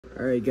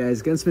Alright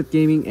guys, Gunsmith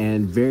Gaming,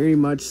 and very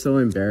much so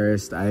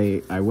embarrassed.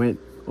 I went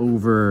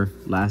over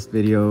last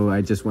video.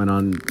 I just went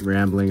on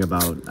rambling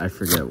about I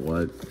forget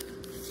what.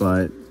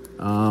 But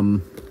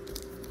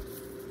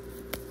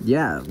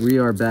yeah, we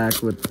are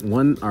back with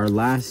our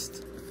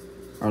last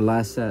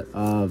set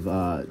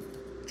of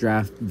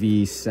Draft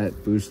V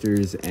set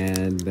boosters,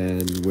 and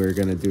then we're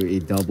gonna do a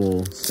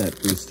double set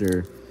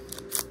booster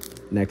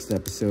next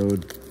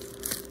episode.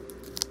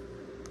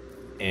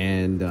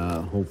 And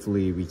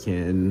hopefully we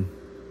can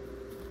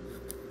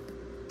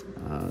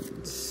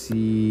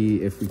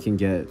see if we can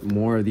get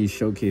more of these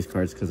showcase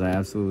cards, because I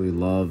absolutely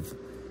love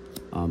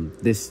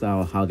this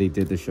style, how they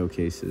did the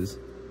showcases.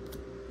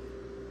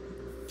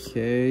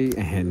 Okay,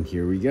 and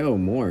here we go,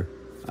 more.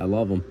 I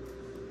love them.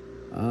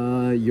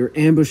 You're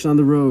ambushed on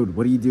the road.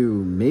 What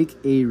do? Make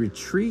a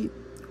retreat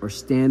or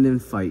stand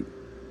and fight?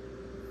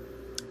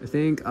 I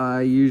think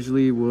I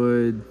usually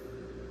would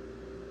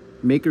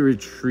make a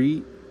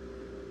retreat.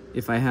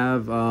 If I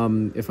have,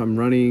 if I'm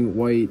running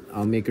white,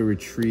 I'll make a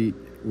retreat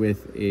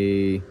with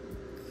a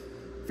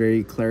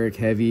very cleric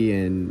heavy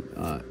and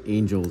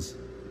angels,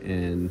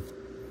 and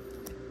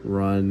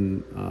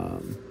run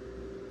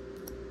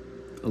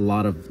a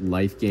lot of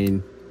life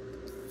gain.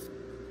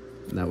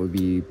 And that would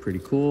be pretty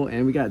cool.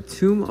 And we got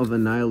Tomb of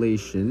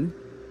Annihilation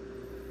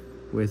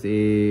with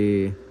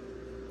a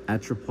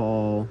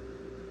Atropal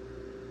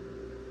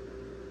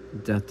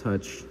Death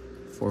Touch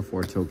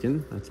 4/4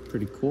 token. That's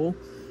pretty cool.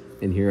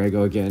 And here I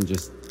go again,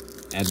 just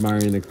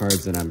admiring the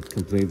cards, and I'm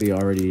completely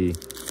already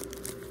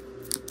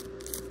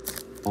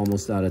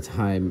almost out of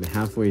time,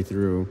 halfway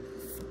through.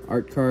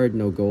 Art card,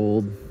 no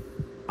gold.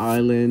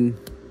 Island,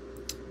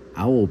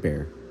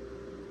 Owlbear.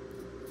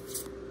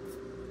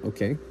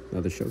 Okay,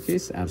 another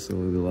showcase.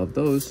 Absolutely love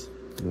those.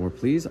 More,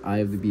 please. Eye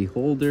of the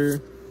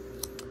Beholder.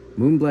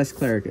 Moonblessed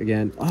Cleric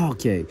again. Oh,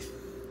 okay.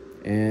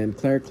 And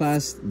Cleric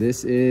class,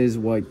 this is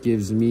what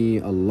gives me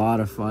a lot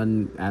of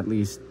fun, at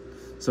least.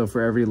 So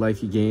for every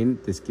life you gain,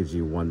 this gives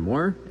you one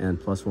more, and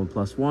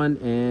 +1/+1.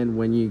 And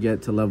when you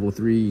get to level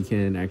 3, you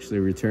can actually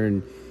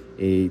return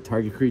a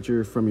target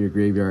creature from your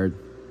graveyard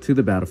to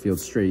the battlefield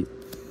straight.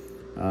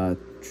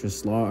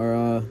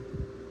 Trelasara.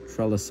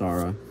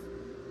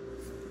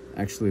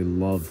 Actually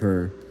love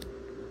her.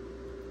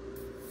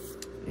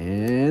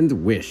 And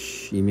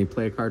Wish. You may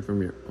play a card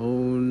from your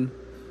own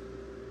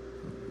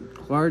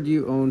card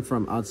you own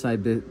from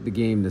outside the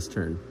game this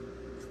turn.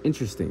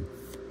 Interesting.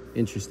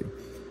 Interesting.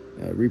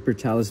 Reaper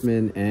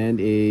Talisman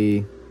and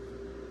a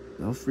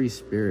Belfry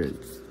Spirit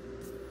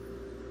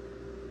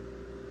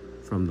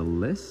from the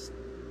list.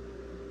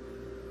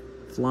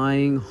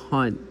 Flying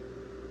Hunt.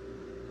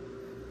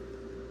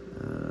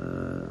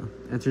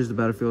 Enters the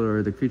battlefield,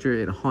 or the creature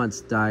it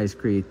haunts dies.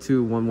 Create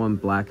 2 1/1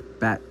 black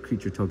bat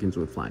creature tokens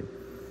with flying.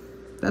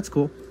 That's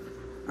cool.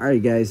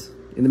 Alright guys,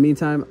 in the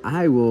meantime,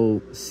 I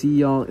will see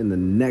y'all in the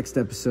next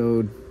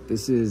episode.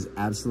 This is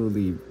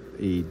absolutely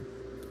a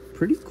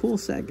pretty cool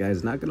set,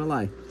 guys, not gonna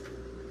lie.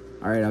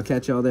 Alright, I'll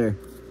catch y'all there.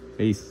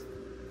 Peace.